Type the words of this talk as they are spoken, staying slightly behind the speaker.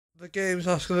The game's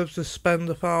asking him to spend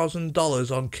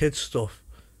 $1,000 on kid stuff.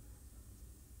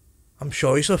 I'm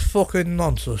sure he's a fucking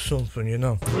nonce or something, you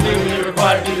know. We're legally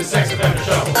required to do the sex offender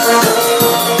show.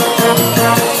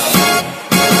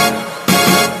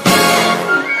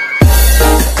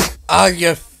 Ah,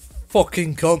 you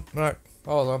fucking cunt. Right,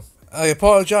 hold on. I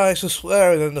apologise for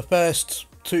swearing in the first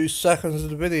 2 seconds of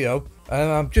the video.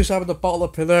 And I'm just having a bottle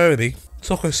of Pillari.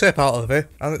 Took a sip out of it,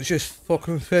 and it's just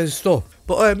fucking fizzed up.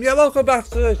 But yeah, welcome back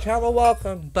to the channel.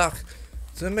 Welcome back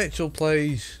to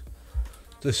MitchellPlays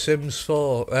The Sims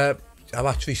 4. I've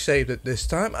actually saved it this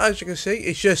time. As you can see,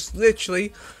 it's just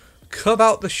literally come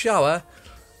out the shower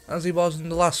as he was in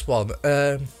the last one.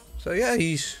 So yeah,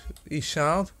 he's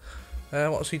sound.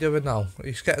 What's he doing now?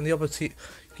 He's getting the other team.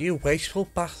 You wasteful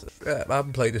bastard. I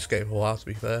haven't played this game for a while, to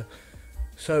be fair.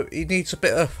 So he needs a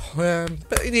bit of,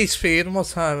 he needs feeding. What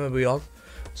time are we on?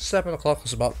 7 o'clock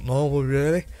is about normal,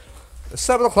 really. It's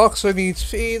 7 o'clock, so he needs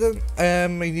feeding.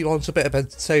 He wants a bit of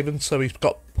entertainment, so he's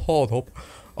got Pornhub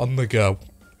on the go.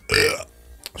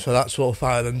 So that's all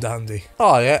fine and dandy.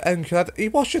 Oh yeah, and he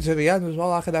watched it to the end as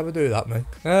well. I can never do that, mate.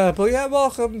 But yeah,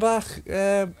 welcome back.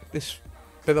 It's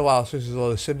been a while since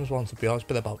the Sims one, to be honest. It's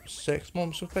been about 6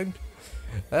 months, I think.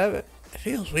 It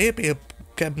feels weird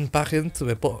getting back into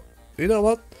it, but you know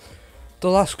what? The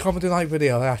last comedy night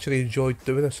video, I actually enjoyed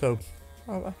doing it, so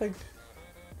I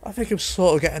think I'm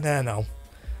sort of getting there now.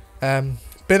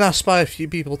 Been asked by a few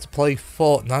people to play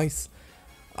Fortnite.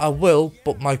 I will,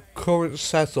 but my current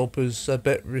setup is a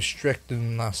bit restricted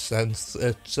in that sense.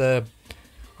 It's I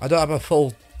don't have a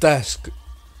full desk.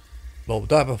 Well, I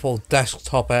don't have a full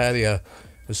desktop area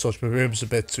as such. My room's a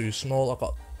bit too small. I've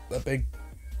got a big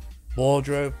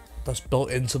wardrobe that's built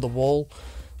into the wall,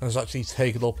 and it's actually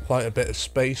taken up quite a bit of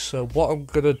space. So what I'm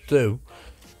gonna do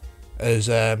is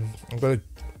I'm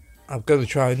gonna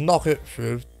try and knock it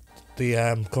through the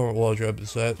current wardrobe.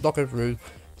 Knock it through.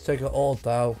 Take it all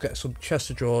down, get some chest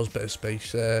of drawers, bit of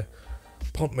space there,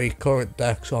 put my current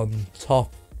decks on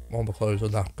top, all the clothes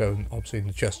on that going obviously in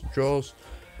the chest of drawers,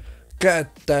 get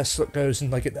a desk that goes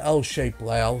in like an L-shaped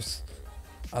layout,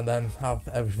 and then have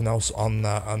everything else on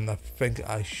that, and I think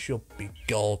I should be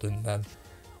golden then.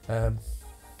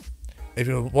 If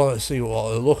you want to see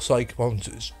what it looks like once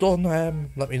it's done,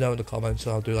 let me know in the comments,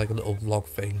 and I'll do like a little vlog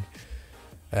thing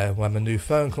when my new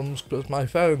phone comes, because my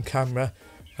phone camera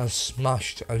has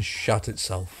smashed and shat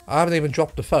itself. I haven't even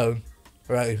dropped the phone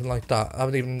or anything like that. I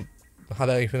haven't even had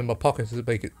anything in my pocket to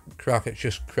make it crack. It's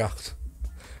just cracked.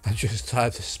 I just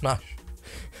tried to smash.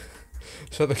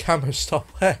 So the camera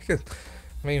stopped working.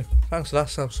 I mean, thanks to that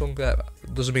Samsung.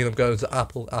 Doesn't mean I'm going to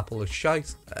Apple. Apple is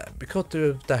shite. We could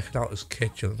do a decking out his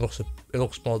kitchen. It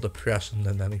looks more depressing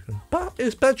than anything. But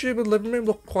his bedroom and living room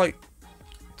look quite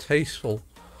tasteful.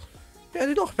 Yeah,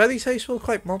 they look very tasteful,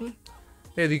 quite modern.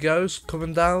 Here he goes,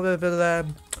 coming down with a bit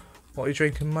of, what are you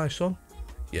drinking, my son?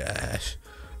 Yes.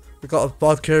 We got a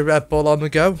vodka Red Bull on the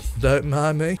go, don't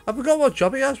mind me. I forgot what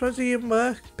job he has, where does he even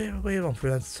work? Bit of a weird one for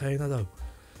an entertainer though.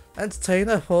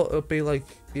 Entertainer, I thought it'd be like,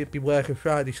 he'd be working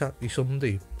Friday, Saturday,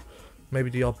 Sunday. Maybe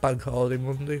the odd bank holiday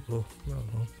Monday, but I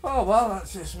don't know. Oh well,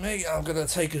 that's just me. I'm gonna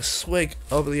take a swig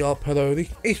over the odd Peroni.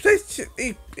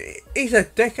 He's a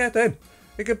dickhead, him.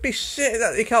 He could be sitting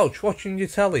at the couch watching your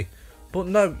telly. But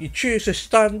no, you choose to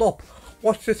stand up,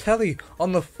 watch the telly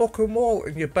on the fucking wall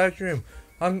in your bedroom,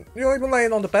 and you're not even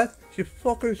laying on the bed. You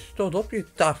fucking stood up, you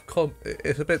daft cunt.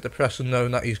 It's a bit depressing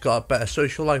knowing that he's got a better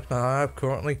social life than I have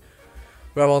currently.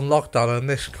 We're on lockdown and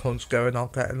this cunt's going on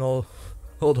getting all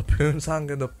the poons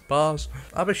hanging up bars.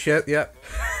 Have a shit, yeah.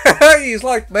 He's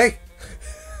like me.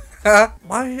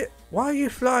 Why are you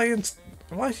frying?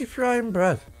 Why is he frying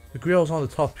bread? The grill's on the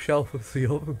top shelf of the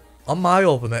oven. On my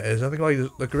oven it is, anyway,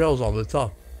 the grill's on the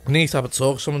top. I need to have a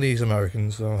talk to some of these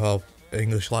Americans on how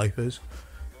English life is.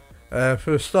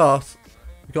 For a start,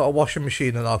 we've got a washing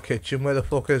machine in our kitchen. Where the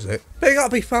fuck is it? Big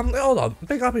happy family, hold on.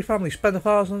 Big happy family spend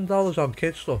 $1,000 on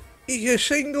kid stuff. He's a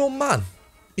single man.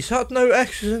 He's had no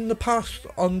extras in the past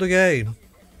on the game.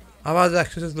 I've had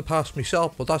extras in the past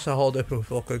myself, but that's a whole different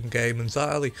fucking game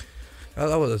entirely. I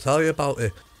don't want to tell you about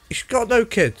it. He's got no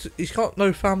kids, he's got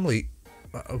no family.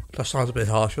 Oh, that sounds a bit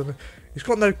harsh, doesn't it? He's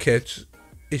got no kids,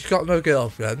 he's got no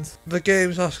girlfriend. The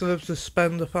game's asking him to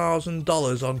spend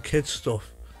 $1,000 on kid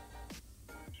stuff.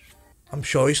 I'm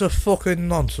sure he's a fucking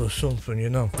nonce or something, you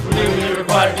know. We're legally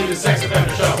required to do the sex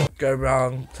offender show. Go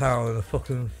round town in a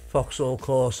fucking Vauxhall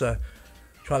Corsa,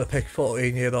 trying to pick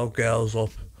 14-year-old girls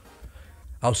up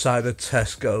outside of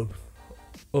Tesco.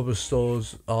 Other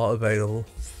stores are available.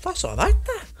 That's alright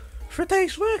there. For a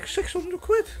day's work, 600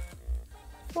 quid.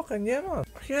 Fucking yeah, man.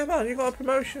 Yeah, man, you got a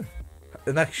promotion.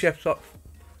 The next shift's up.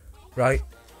 Right.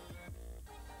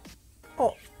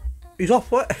 Oh, He's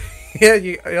off work. Yeah,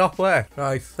 you're off work.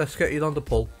 Right, let's get you on the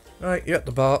pull. Right, you're at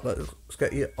the bar. Let's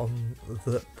get you on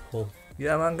the pull.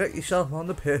 Yeah, man, get yourself on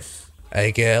the piss.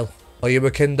 Hey, girl. Are you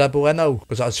a Kinder Bueno?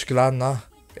 Because that's grand, that.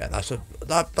 Yeah,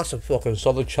 that's a fucking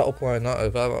solid chat-up line, that.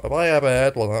 If I ever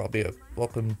heard one, that'll be a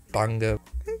fucking banger.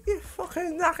 You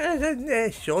fucking knackers in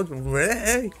there, son.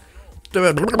 Ray. Do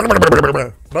it.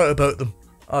 What about them?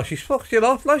 Oh, she's fucked you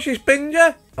off, like she's binned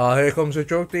you. Oh, here comes a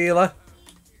drug dealer.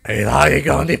 Hey, there you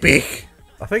go, Nippy.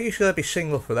 I think he's gonna be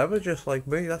single forever, just like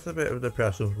me. That's a bit of a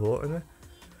depressing thought, isn't it?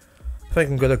 I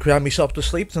think I'm gonna cry myself to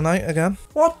sleep tonight again.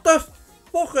 What the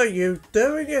fuck are you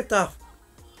doing, you daft?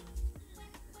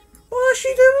 What is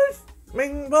she doing? I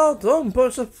mean, well done, but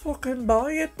it's a fucking boy,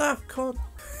 you daft cunt.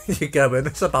 You go in,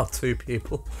 it's about 2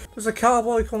 people. There's a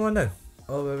cowboy coming in.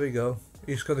 Oh, there we go.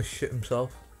 He's gonna shit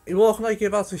himself. You walk like you're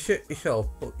about to shit yourself,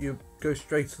 but you go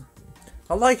straight to...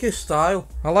 I like his style.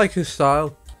 I like his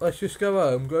style. Let's just go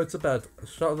home, go to bed,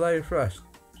 start the day fresh.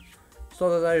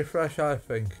 Start the day fresh, I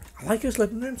think. I like his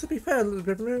living room, to be fair. The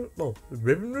living room, well, the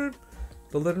living room?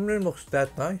 The living room looks dead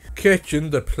nice.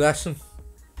 Kitchen, depressing.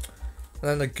 And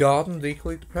then the garden's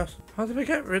equally depressing. How do we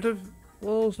get rid of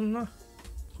walls and that?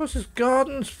 Because this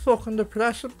garden's fucking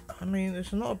depressing. I mean,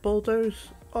 it's not a bulldoze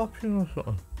option or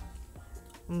something.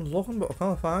 I'm looking, but I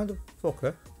can't find it. Fuck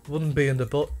it. Wouldn't be in the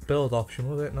build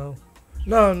option, would it? No.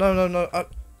 No.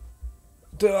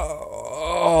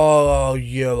 Oh,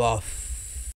 you are